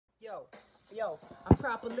Yo, yo, I'm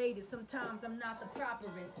proper lady. Sometimes I'm not the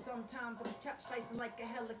properest. Sometimes I'm slicing like a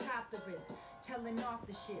helicopterist. Telling off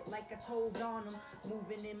the shit like I told on them.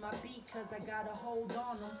 Moving in my beat cause I got a hold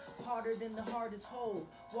on them. Harder than the hardest hold.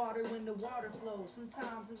 Water when the water flows.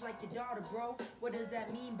 Sometimes it's like your daughter, bro. What does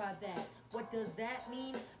that mean by that? What does that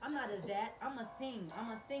mean? I'm not a that, I'm a thing.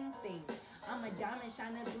 I'm a thing. I'm a diamond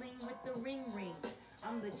shining bling with the ring.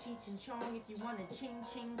 I'm the Cheech and Chong if you wanna ching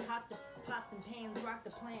ching, pot the pots and pans, rock the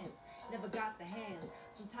plants, never got the hands.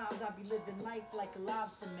 Sometimes I be living life like a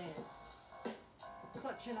lobster man,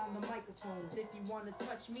 clutching on the microphones. If you wanna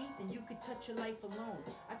touch me, then you could touch your life alone.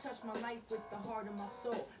 I touch my life with the heart of my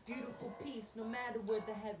soul. Beautiful peace, no matter where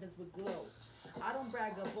the heavens would glow. I don't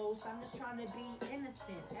brag or boast, I'm just trying to be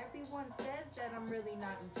innocent. Everyone says that I'm really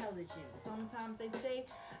not intelligent. Sometimes they say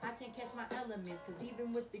I can't catch my elements, cause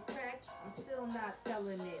even with the crack, I'm still not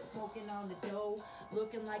selling it. Smoking on the dough,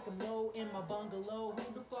 looking like I'm low in my bungalow.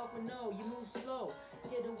 Who the fuck would know? You move slow,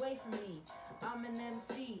 get away from me. I'm an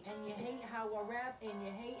MC, and you hate how I rap, and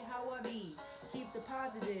you hate how I be. Keep the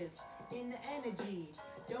positive in the energy.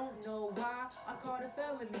 Don't know why I caught a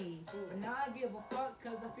felony, but now I give a fuck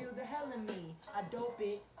cause I feel the hell in me. I dope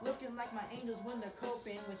it, looking like my angels when they're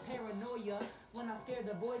coping with paranoia. When I scare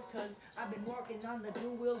the boys cause I've been working on the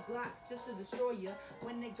dual Glocks just to destroy ya.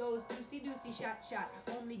 When it goes doocy shot.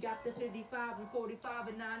 Only got the 55 and 45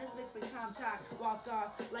 and 9. It's looks like Tom Talk. Walk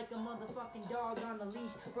off like a motherfucking dog on the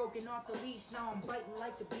leash. Broken off the leash, now I'm biting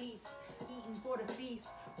like a beast. Eating for the feast.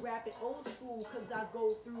 Rap it old school cause I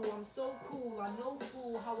go through. I'm so cool, I know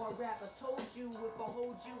fool how I rap. I told you if I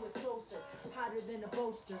hold you it's closer. Hotter than a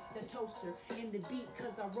boaster, the toaster. In the beat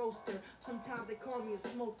cause I roast her. Sometimes they call me a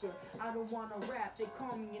smoker. I don't wanna rap, they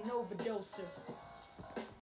call me an overdoser.